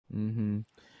So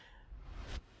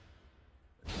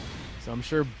I'm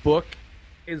sure Book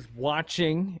is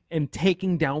watching and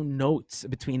taking down notes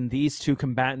between these two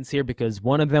combatants here, because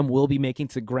one of them will be making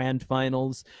to grand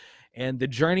finals. And the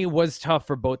journey was tough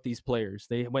for both these players.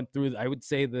 They went through, I would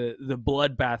say, the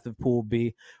bloodbath of Pool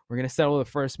B. We're going to settle the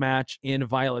first match in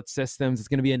Violet Systems. It's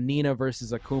going to be a Nina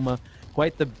versus Akuma.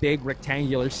 Quite the big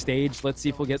rectangular stage. Let's see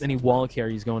if we'll get any wall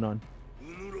carries going on.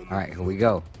 All right, here we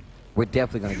go. We're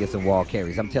definitely going to get some wall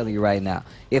carries. I'm telling you right now.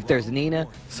 If there's Nina,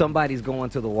 somebody's going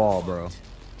to the wall, bro.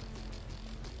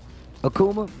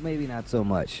 Akuma, maybe not so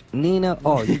much. Nina,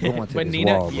 oh, you're going to this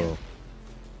Nina, wall, bro. Yeah.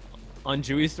 On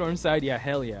Jueistorm's side, yeah,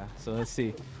 hell yeah. So let's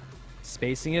see.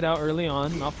 Spacing it out early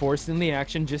on, not forcing the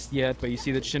action just yet, but you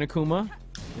see that Shin Akuma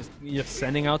just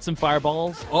sending out some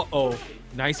fireballs. Uh-oh.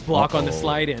 Nice block on the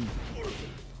slide in.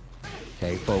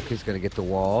 Okay, Focus gonna get the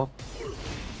wall.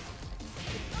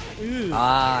 Ew.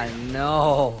 Ah,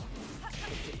 no.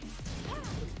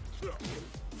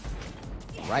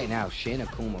 Right now, Shin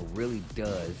Akuma really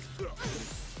does.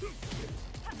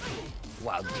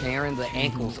 Wow, tearing the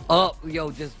ankles up. Yo,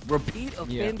 just repeat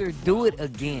offender, do it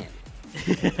again.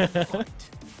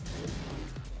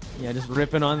 Yeah, just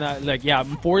ripping on that. Like, yeah,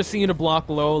 I'm forcing you to block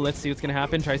low. Let's see what's going to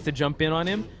happen. Tries to jump in on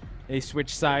him. They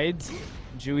switch sides.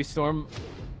 Jueistorm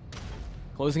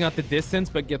closing out the distance,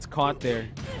 but gets caught there.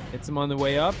 Hits him on the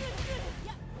way up.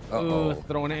 Uh-oh.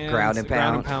 Throwing hands. Ground and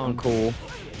pound. Cool.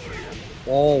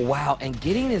 Oh, wow. And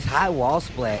getting this high wall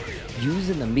splat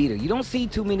using the meter. You don't see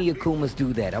too many Akumas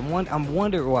do that. I'm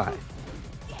wondering why.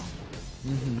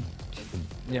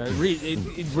 Yeah,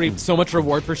 it reaped so much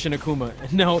reward for Shin Akuma.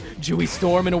 And now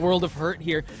Jueistorm in a world of hurt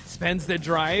here. Spends the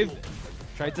drive.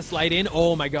 Tried to slide in.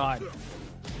 Oh, my God.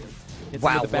 It's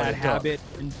wow, a bad habit.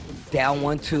 Down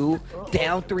 1-2.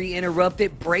 Down 3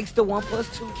 interrupted. Breaks the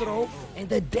 1+2 throw. And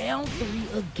the down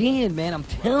 3 again, man. I'm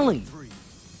telling you.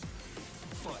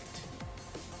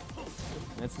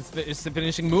 It's the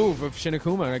finishing move of Shin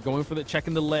Akuma, right? Going for the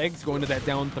checking the legs, going to that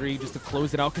down 3 just to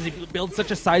close it out, because he builds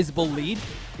such a sizable lead.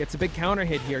 Gets a big counter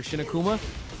hit here. Shin Akuma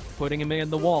putting him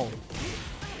in the wall.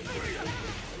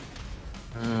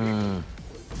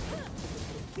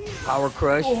 Power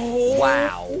crush. Oh.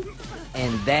 Wow.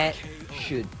 And that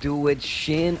should do it.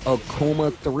 Shin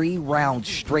Akuma 3 rounds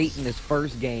straight in his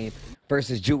first game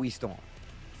versus Jueistorm.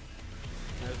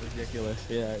 That's ridiculous.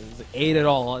 Yeah, ate it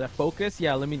all. That focus,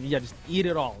 yeah, just eat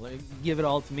it all. Give it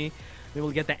all to me. Able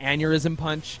to get the aneurysm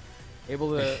punch.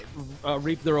 Able to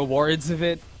reap the rewards of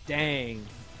it. Dang.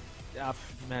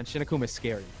 Man, Shin Akuma is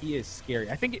scary. He is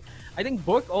scary. I think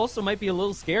Book also might be a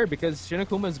little scared, because Shin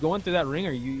Akuma is going through that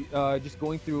ringer. Just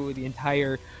going through the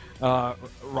entire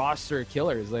roster of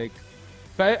killers. Like,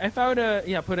 if I would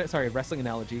wrestling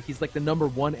analogy, he's like the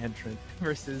 #1 entrant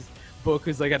versus Book,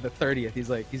 who's like at the 30th. He's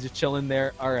just chilling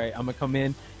there. All right, I'm gonna come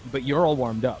in, but you're all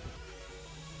warmed up.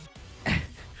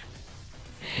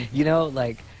 You know,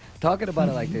 like, talking about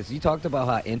it like this, you talked about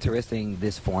how interesting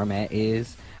this format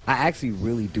is. I actually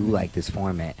really do like this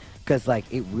format, because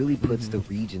like it really puts the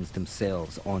regions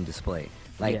themselves on display.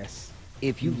 Like,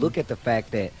 if you look at the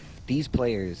fact that these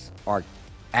players are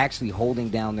actually holding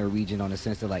down their region, on the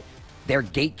sense that like they're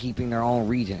gatekeeping their own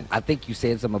region. I think you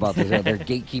said something about this. They're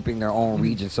gatekeeping their own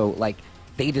region, so like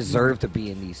they deserve to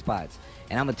be in these spots.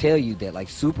 And I'm gonna tell you that like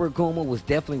Super Akuma was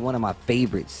definitely one of my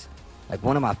favorites, like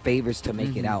one of my favorites to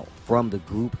make it out from the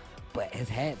group, but has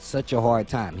had such a hard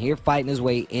time here fighting his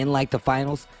way in like the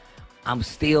finals. I'm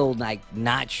still like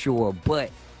not sure,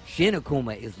 but Shin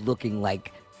Akuma is looking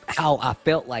like how I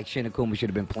felt like Shin Akuma should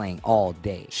have been playing all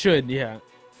day. Yeah.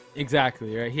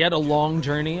 Exactly, right? He had a long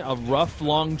journey, a rough,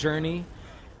 long journey.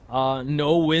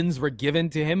 No wins were given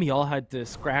to him. He all had to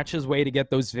scratch his way to get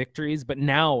those victories. But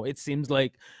now it seems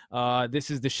like this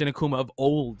is the Shin Akuma of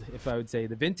old, if I would say.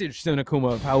 The vintage Shin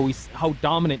Akuma of how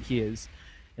dominant he is.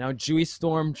 Now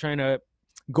Jueistorm trying to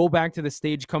go back to the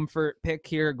stage comfort pick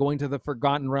here, going to the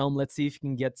Forgotten Realm. Let's see if he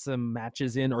can get some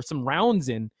matches in, or some rounds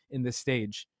in this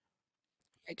stage.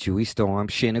 Jueistorm,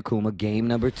 Shin Akuma, game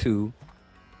number 2.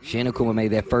 Shin Akuma made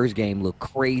that first game look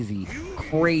crazy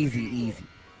easy.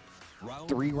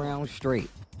 3 rounds straight.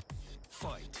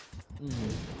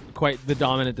 Quite the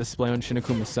dominant display on Shin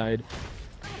Akuma's side.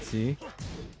 Let's see.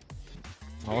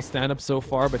 All stand up so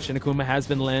far, but Shin Akuma has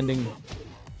been landing.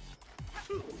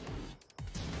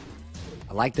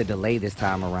 I like the delay this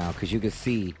time around, because you can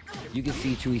see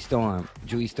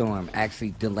Jueistorm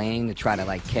actually delaying to try to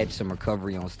like catch some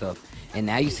recovery on stuff. And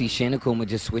now you see Shin Akuma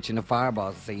just switching the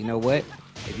fireballs and say, you know what?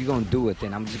 If you're going to do it,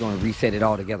 then I'm just going to reset it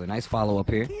all together. Nice follow-up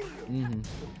here.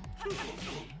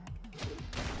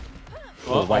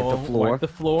 Wipe the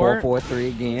floor. 4-4-3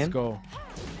 again. Let's go.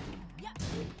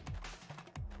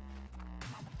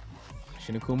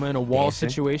 Shin Akuma in a wall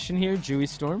situation here.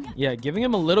 Jueistorm. Yeah, giving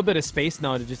him a little bit of space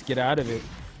now to just get out of it.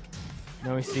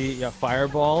 Now we see, yeah,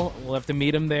 Fireball. We'll have to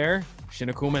meet him there. Shin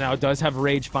Akuma now does have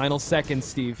Rage. Final seconds,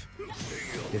 Steve.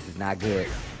 This is not good.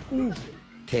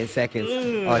 10 seconds.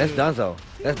 Oh, that's Dunzo.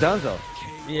 That's Dunzo.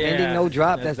 Yeah, Ending no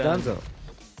drop, that's Dunzo.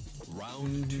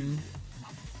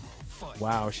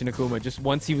 Wow, Shin Akuma, just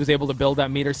once he was able to build that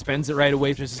meter, spends it right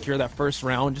away to secure that first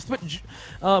round. Just put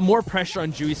more pressure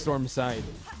on Jueistorm's side.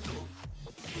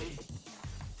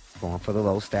 Going for the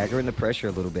low, staggering the pressure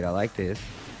a little bit. I like this.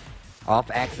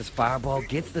 Off-axis Fireball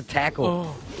gets the tackle.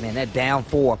 Oh. Man, that down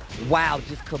 4. Wow,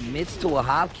 just commits to a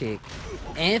hop kick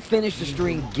and finish the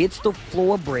string, gets the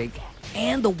floor break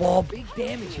and the wall. Big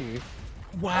damage here.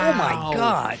 Wow. Oh my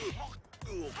God.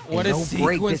 What a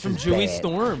sequence from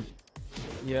Jueistorm.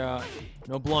 Yeah,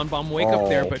 no blonde bomb wake up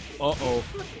there, but uh-oh.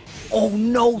 Oh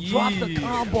no, drop the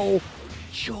combo.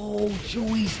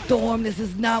 Jueistorm, this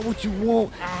is not what you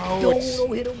want. Ouch.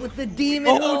 Don't hit him with the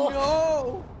demon. Oh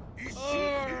no.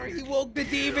 Oh, he woke the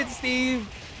demon, Steve.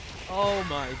 Oh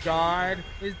my God.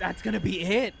 That's gonna be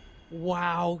it.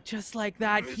 Wow, just like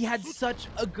that. He had such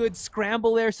a good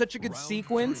scramble there, such a good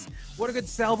sequence. What a good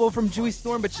salvo from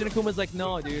Jueistorm, but Shin Akuma's like,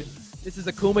 no, dude. This is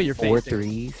Akuma you're facing. 4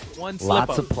 threes, one slip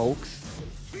lots up. of pokes.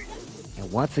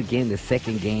 And once again, the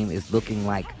second game is looking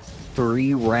like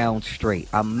 3 rounds straight.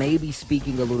 I may be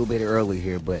speaking a little bit early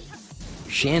here, but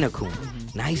Shin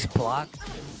Akuma, nice block.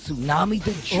 Tsunami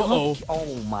the jump.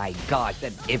 Oh my gosh,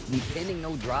 that if we pending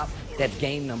no drop, that's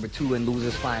game number 2 in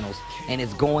losers finals, and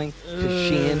it's going to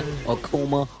Shin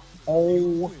Akuma.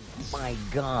 Oh my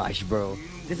gosh, bro,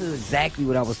 this is exactly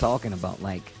what I was talking about.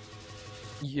 Like,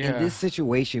 in this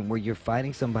situation where you're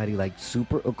fighting somebody like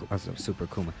Super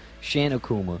Akuma, Shin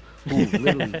Akuma, who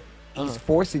literally he's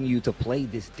forcing you to play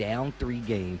this down 3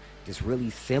 game, this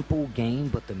really simple game,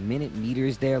 but the minute meter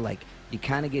is there, like, you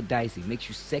kind of get dicey, makes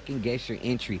you second guess your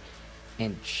entry,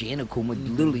 and Shin Akuma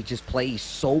literally just plays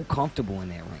so comfortable in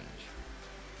that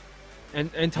range.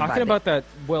 And talking about that,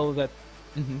 well, that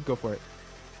go for it.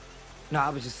 No, I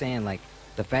was just saying, like,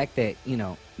 the fact that, you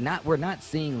know, we're not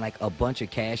seeing like a bunch of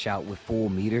cash out with full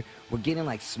meter. We're getting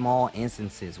like small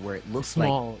instances where it looks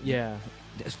small, yeah,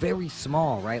 it's very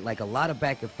small, right? Like a lot of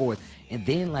back and forth, and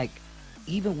then like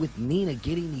even with Nina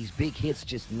getting these big hits,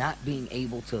 just not being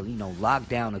able to, you know, lock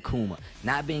down Akuma,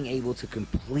 not being able to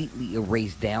completely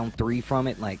erase down 3 from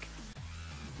it, like.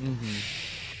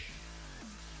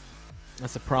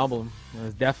 That's a problem.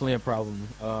 That's definitely a problem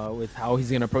with how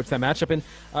he's going to approach that matchup. And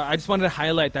I just wanted to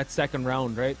highlight that second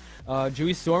round, right?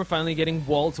 Jueistorm finally getting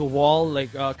wall-to-wall,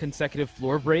 like consecutive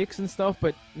floor breaks and stuff.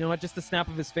 But, you know, at just the snap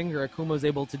of his finger, Akuma was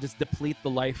able to just deplete the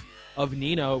life of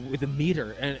Nina with a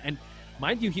meter. And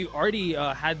mind you, he already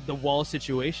had the wall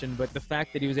situation, but the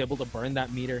fact that he was able to burn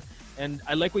that meter. And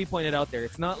I like what you pointed out there.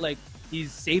 It's not like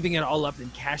he's saving it all up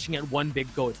and cashing at one big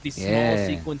go. It's these small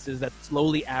sequences that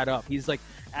slowly add up. He's like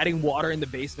adding water in the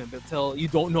basement until you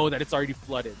don't know that it's already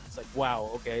flooded. It's like, wow,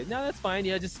 okay, no, that's fine.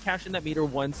 Yeah, just cash in that meter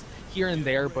once here and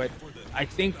there, but I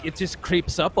think it just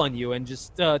creeps up on you and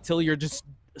just till you're just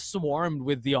swarmed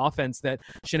with the offense that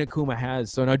Shin Akuma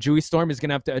has. So now Jueistorm is going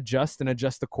to have to adjust and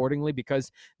adjust accordingly,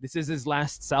 because this is his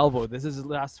last salvo. This is his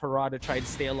last hurrah to try to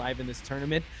stay alive in this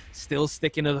tournament. Still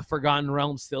sticking to the Forgotten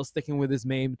Realm, still sticking with his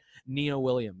main, Nina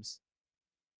Williams.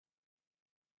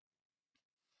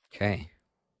 Okay.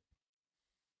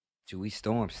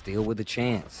 Jueistorm still with a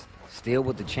chance. Still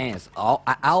with the chance.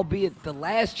 Albeit the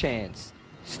last chance,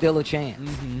 still a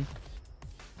chance.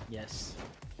 Yes.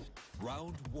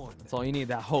 Round 1. That's all you need,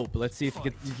 that hope. Let's see if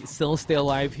you can still stay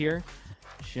alive here.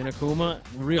 Shin Akuma,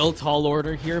 real tall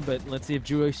order here, but let's see if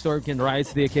Jueistorm can rise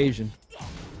to the occasion.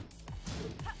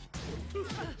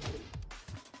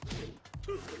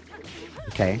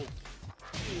 Okay.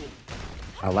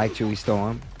 I like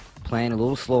Jueistorm. Playing a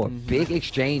little slower. Big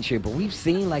exchange here, but we've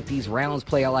seen like these rounds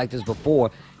play out like this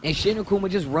before, and Shin Akuma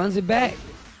just runs it back.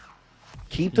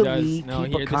 Keep the lead,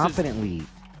 keep a confident lead.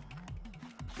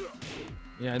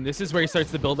 Yeah, and this is where he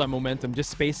starts to build that momentum,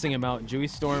 just spacing him out.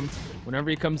 Jueistorm, whenever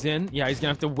he comes in, yeah, he's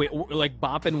going to have to like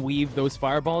bop and weave those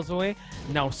fireballs away.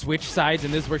 Now switch sides,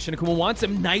 and this is where Shin Akuma wants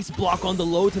him. Nice block on the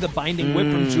low to the binding whip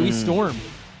from Jueistorm.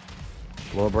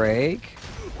 Floor break.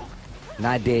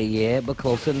 Not dead yet, but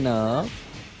close enough.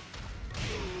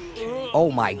 Oh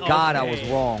my God, I was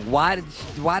wrong. Why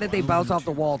did they bounce off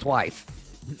the wall twice?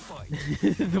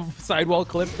 The sidewall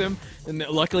clipped him, and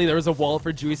luckily there was a wall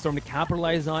for Jueistorm to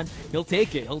capitalize on. He'll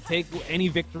take it. He'll take any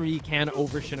victory he can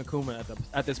over Shin Akuma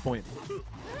at this point.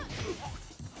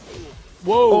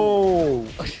 Whoa!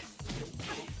 Oh.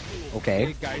 Okay.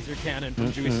 Big geyser cannon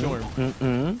from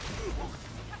Jueistorm.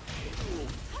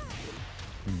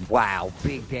 Wow,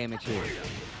 big damage here.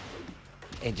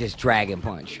 And just Dragon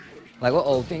Punch. Like,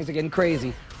 uh-oh, things are getting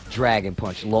crazy. Dragon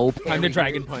Punch, low parry. Time to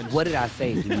Dragon Punch. What did I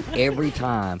say, dude? Every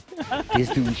time this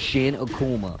dude Shin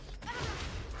Akuma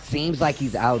seems like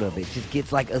he's out of it, just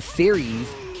gets like a series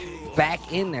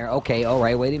back in there. Okay, all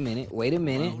right, wait a minute. 2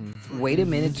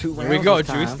 rounds. Here we go, this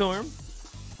time. Jueistorm.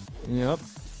 Yep.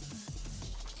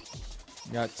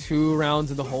 Got 2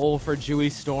 rounds in the hole for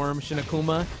Jueistorm. Shin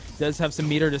Akuma does have some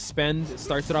meter to spend.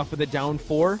 Starts it off with a down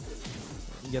 4.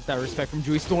 Get that respect from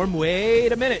Jueistorm.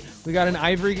 Wait a minute. We got an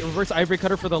reverse ivory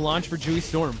cutter for the launch for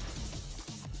Jueistorm.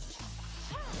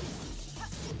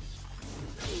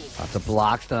 Lots of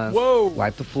blocks done. Whoa.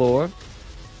 Wipe the floor.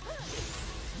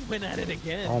 Went at it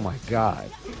again. Oh my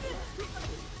god.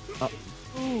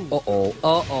 Uh-oh.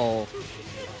 All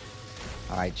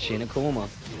right, Shin Akuma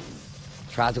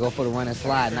tries to go for the run and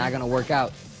slide. Not going to work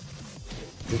out.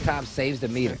 This time saves the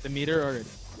meter. The meter already.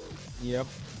 Yep.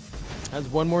 Has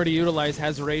 1 more to utilize.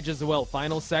 Has rage as well.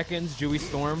 Final seconds.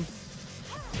 Jueistorm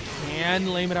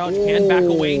can lame it out. Can back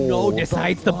away. No.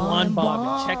 Decides the blonde bomb.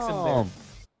 And checks him there.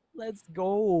 Let's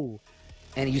go.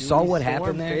 And you saw what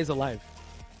happened there? Stays alive.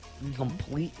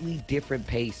 Completely different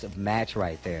pace of match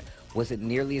right there. Wasn't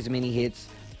nearly as many hits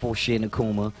for Shin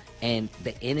Akuma, and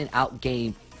the in and out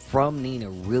game from Nina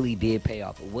really did pay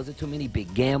off. It wasn't too many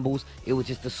big gambles. It was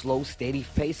just a slow, steady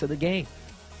pace of the game.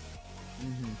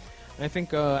 I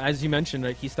think, as you mentioned,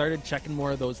 right, he started checking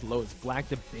more of those lows.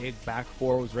 Flagged a big back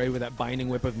 4, was ready with that binding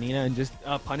whip of Nina, and just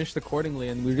punished accordingly.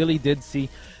 And we really did see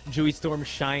Jueistorm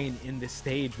shine in this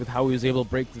stage with how he was able to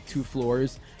break the 2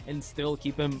 floors and still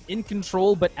keep him in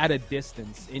control, but at a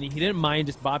distance. And he didn't mind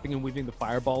just bopping and weaving the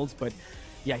fireballs, but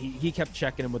yeah, he kept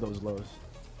checking him with those lows.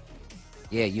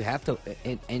 Yeah, you have to,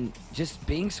 and just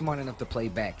being smart enough to play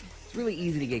back. It's really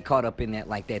easy to get caught up in that,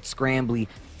 like that scrambly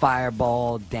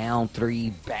fireball, down 3,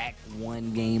 back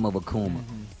 1 game of Akuma.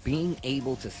 Being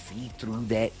able to see through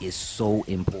that is so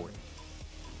important.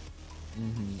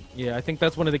 Yeah, I think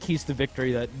that's one of the keys to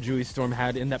victory that Jueistorm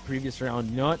had in that previous round.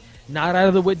 You know what? Not out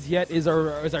of the woods yet is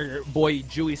our boy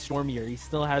Jueistorm here. He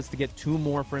still has to get 2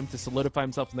 more for him to solidify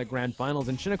himself in the grand finals,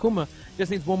 and Shin Akuma just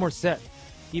needs 1 more set.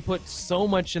 He put so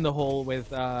much in the hole with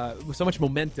so much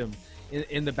momentum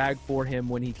in the bag for him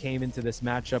when he came into this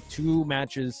matchup. 2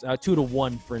 matches,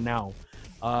 2-1 for now.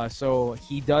 So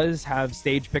he does have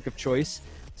stage pick of choice.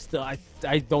 Still,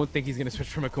 I don't think he's going to switch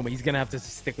from Akuma. He's going to have to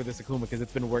stick with this Akuma because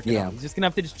it's been working out. He's just going to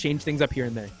have to just change things up here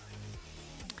and there.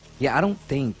 Yeah, I don't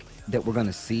think that we're going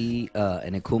to see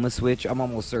an Akuma switch. I'm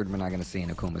almost certain we're not going to see an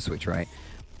Akuma switch, right?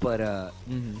 But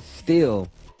still,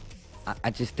 I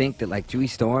just think that, like,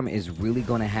 Jueistorm is really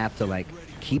going to have to, like,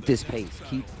 keep this pace.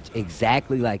 Keep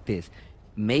exactly like this.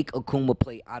 Make Akuma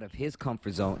play out of his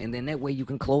comfort zone, and then that way you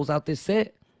can close out this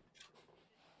set.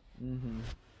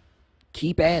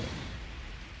 Keep at it.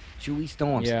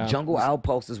 Jueistorm's Jungle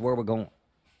Outpost is where we're going.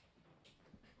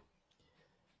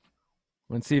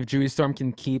 Let's see if Jueistorm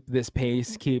can keep this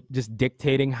pace, keep just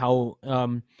dictating how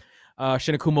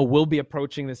Shin Akuma will be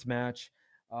approaching this match.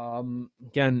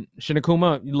 Again, Shin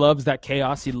Akuma loves that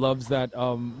chaos. He loves that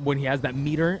when he has that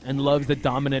meter, and loves the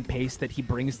dominant pace that he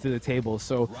brings to the table.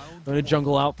 So, going to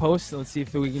Jungle Outpost. Let's see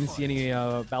if we can see any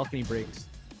balcony breaks.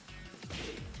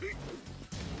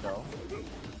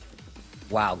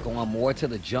 Wow, going more to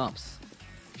the jumps.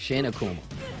 Shin Akuma.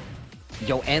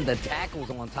 Yo, and the tackles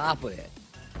on top of it.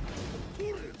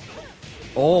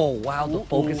 Oh, wow, the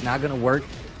focus not going to work.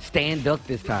 Stand duck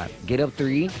this time. Get up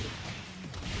 3.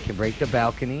 Can break the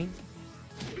balcony.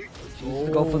 Chooses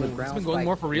to go for the ground. He's been going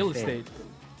more for real estate.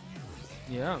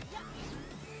 Yeah.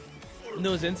 In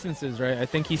those instances, right, I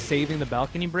think he's saving the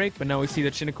balcony break, but now we see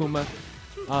that Shin Akuma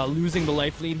losing the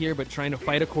life lead here, but trying to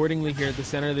fight accordingly here at the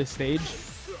center of this stage.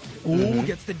 Ooh,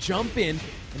 gets the jump in,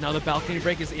 and now the balcony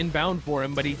break is inbound for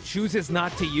him, but he chooses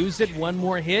not to use it. 1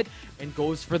 more hit, and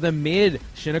goes for the mid.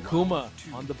 Shin Akuma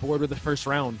on the board with the first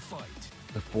round.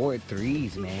 The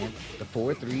 4-3s, man. The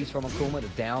 4-3s from Akuma, the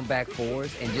down back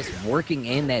 4s, and just working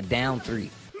in that down 3.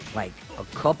 Like, a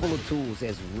couple of tools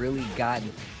has really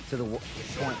gotten to the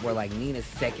point where, like, Nina's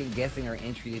second guessing her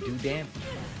entry to do damage.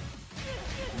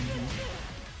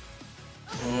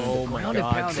 Oh my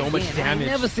god, so much damage.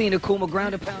 I've never seen Akuma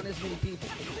ground and pound this many people.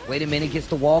 Wait a minute, gets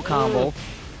the wall combo.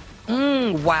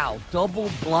 Wow, double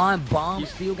blind bomb.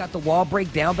 Still got the wall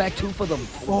break, down back 2 for the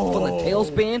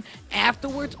tailspin.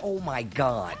 Afterwards, oh my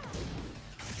god.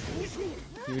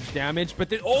 Huge damage, but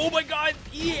then, oh my god,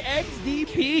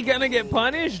 EXDP gonna get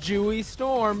punished.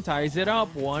 Jueistorm ties it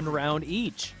up, 1 round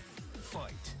each.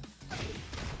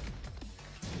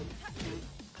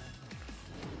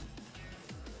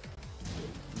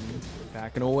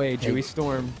 Backing away,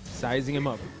 Jueistorm sizing him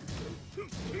up.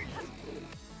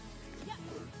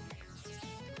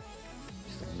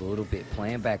 little bit,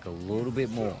 playing back a little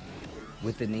bit more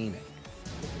with the Nina.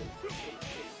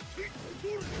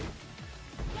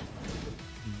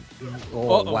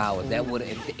 Oh, wow. If that would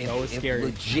have, if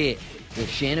legit, if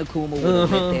Shin Akuma would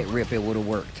have let that rip, it would have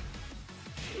worked.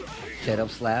 Set up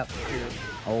slap.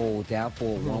 Oh, down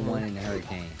for 1-1 in the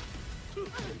Hurricane.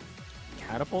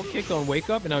 Catapult kick on Wake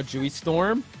Up, and now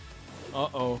Jueistorm.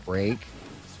 Uh-oh. Break.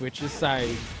 Switches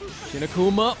side. Shin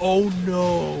Akuma. Oh,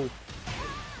 no.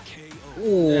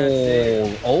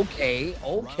 Oh,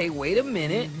 okay, wait a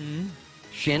minute.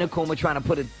 Shin Akuma trying to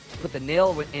put the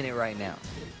nail in it right now.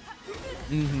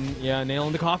 Yeah, nail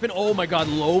in the coffin. Oh my god,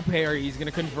 low parry. He's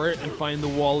gonna convert and find the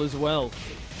wall as well.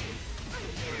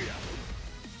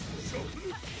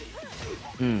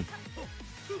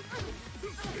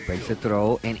 Breaks the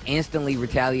throw and instantly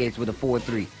retaliates with a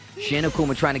 4-3. Shin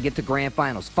Akuma trying to get to grand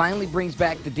finals. Finally brings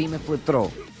back the demon flip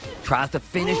throw. Tries to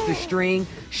finish the string.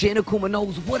 Shin Akuma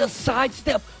knows what a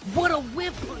sidestep. What a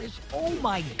whip punish. Oh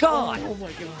my god. Oh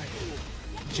my god.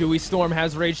 Jueistorm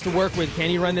has rage to work with. Can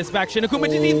he run this back? Shin Akuma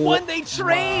did he won? They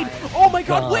trade. Oh my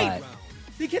god, wait.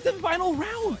 They get the final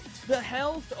round. The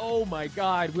health. Oh my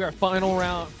god. We are final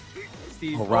round.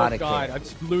 Steve. Erotic oh god. hair. I'm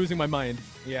just losing my mind.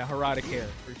 Yeah, erotic hair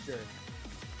for sure.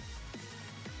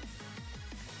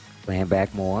 Playing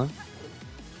back more.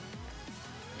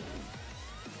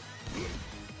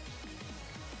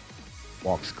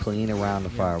 Walks clean around the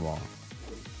fireball.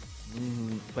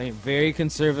 Playing very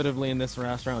conservatively in this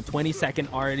last round.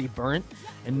 22nd already burnt,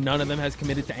 and none of them has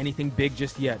committed to anything big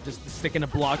just yet. Just sticking to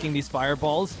blocking these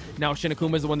fireballs. Now Shin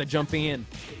Akuma is the one that's jumping in.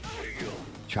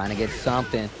 Trying to get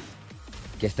something.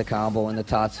 Gets the combo in the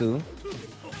Tatsu.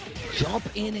 Jump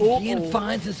in again,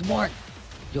 finds his mark.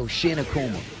 Yo, Shin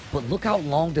Akuma. But look how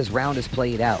long this round has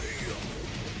played out.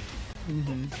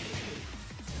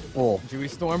 Oh.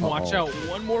 Jueistorm, watch out.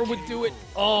 One more would do it.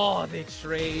 Oh, they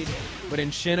trade. But in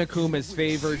Shin Akuma's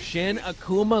favor, Shin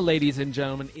Akuma, ladies and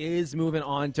gentlemen, is moving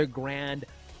on to grand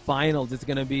finals. It's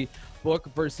going to be Book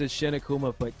versus Shin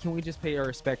Akuma. But can we just pay our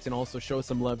respects and also show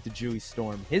some love to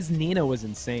Jueistorm? His Nina was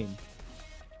insane.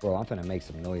 Bro, I'm finna make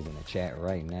some noise in the chat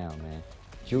right now, man.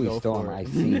 Jueistorm, I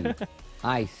see.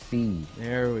 I see.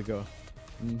 There we go.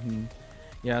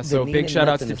 Yeah, so big shout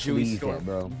outs to Jueistorm,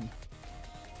 bro.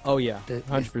 Oh yeah,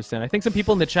 100%. I think some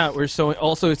people in the chat were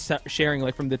also sharing,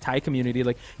 like, from the Thai community,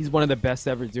 like, he's one of the best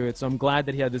to ever do it. So I'm glad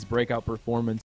that he had this breakout performance.